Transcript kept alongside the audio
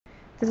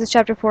This is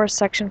Chapter 4,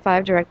 Section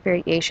 5, Direct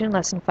Variation,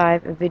 Lesson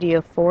 5,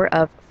 Video 4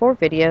 of 4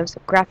 videos,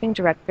 Graphing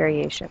Direct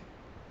Variation.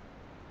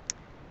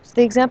 So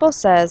the example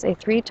says a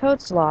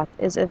three-toed sloth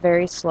is a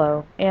very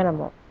slow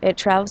animal. It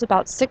travels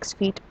about 6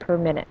 feet per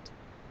minute.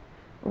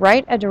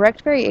 Write a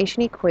direct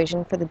variation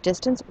equation for the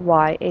distance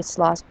y a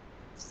sloth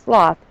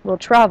will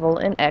travel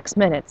in x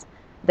minutes,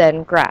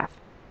 then graph.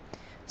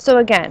 So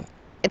again,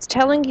 it's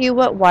telling you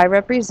what y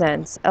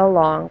represents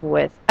along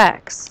with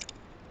x.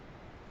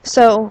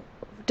 So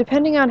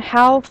depending on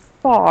how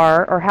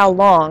far or how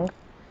long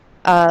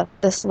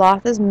the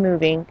sloth is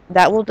moving,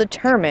 that will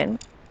determine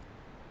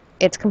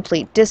its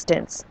complete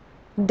distance.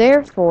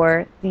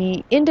 Therefore,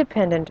 the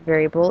independent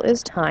variable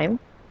is time,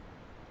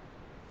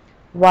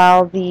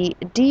 while the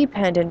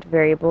dependent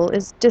variable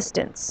is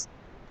distance.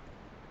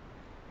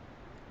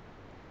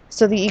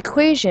 So the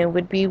equation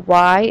would be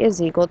y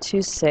is equal to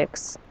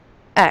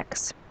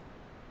 6x.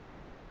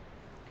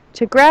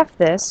 To graph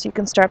this, you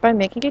can start by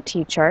making a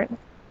t-chart.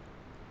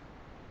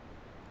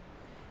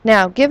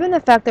 Now, given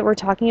the fact that we're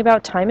talking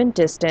about time and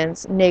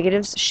distance,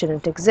 negatives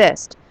shouldn't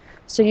exist.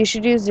 So you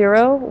should do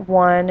 0,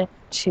 1,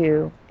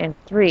 2, and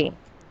 3.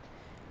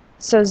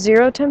 So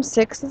 0 times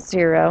 6 is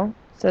 0,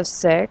 so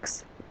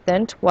 6,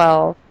 then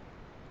 12,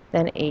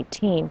 then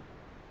 18.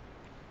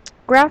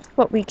 Graph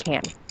what we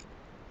can.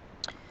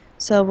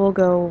 So we'll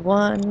go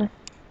 1,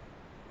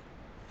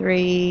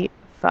 3,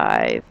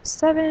 5,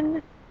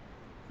 7,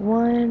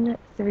 1,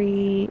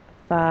 3,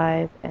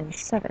 5, and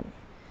 7.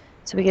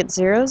 So we get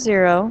 0,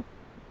 0,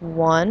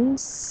 1,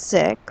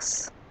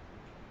 6,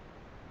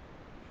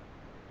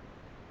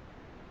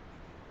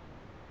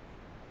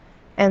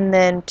 and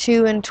then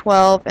 2 and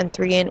 12 and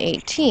 3 and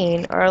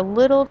 18 are a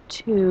little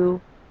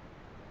too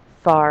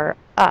far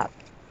up.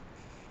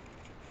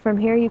 From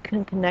here you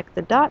can connect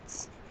the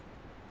dots.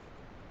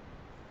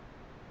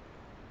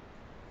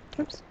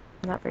 Oops,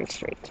 not very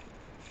straight.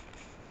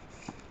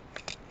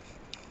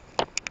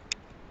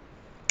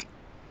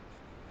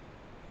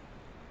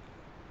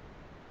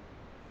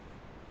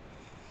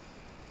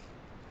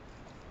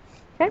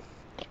 Okay.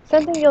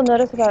 Something you'll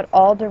notice about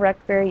all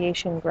direct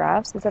variation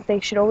graphs is that they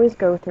should always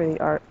go through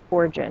the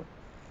origin.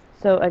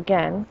 So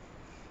again,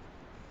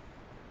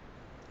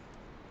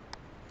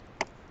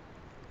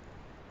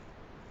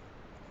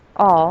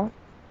 all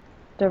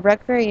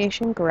direct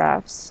variation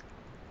graphs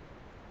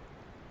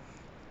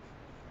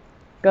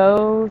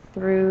go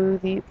through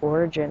the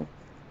origin,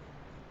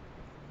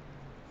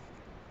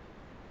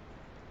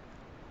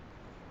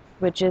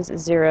 which is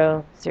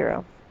 0,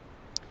 0.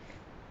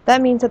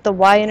 That means that the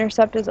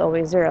y-intercept is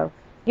always 0.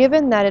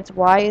 Given that its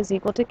y is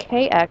equal to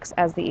kx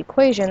as the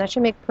equation, that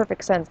should make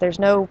perfect sense. There's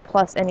no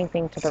plus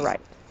anything to the right.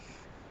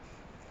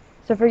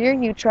 So for your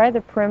u-try,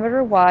 the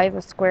perimeter y of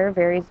a square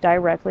varies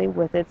directly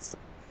with its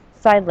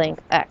side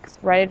length x.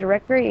 Write a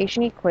direct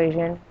variation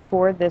equation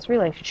for this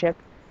relationship,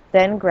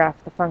 then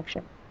graph the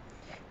function.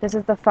 This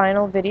is the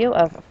final video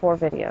of 4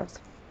 videos.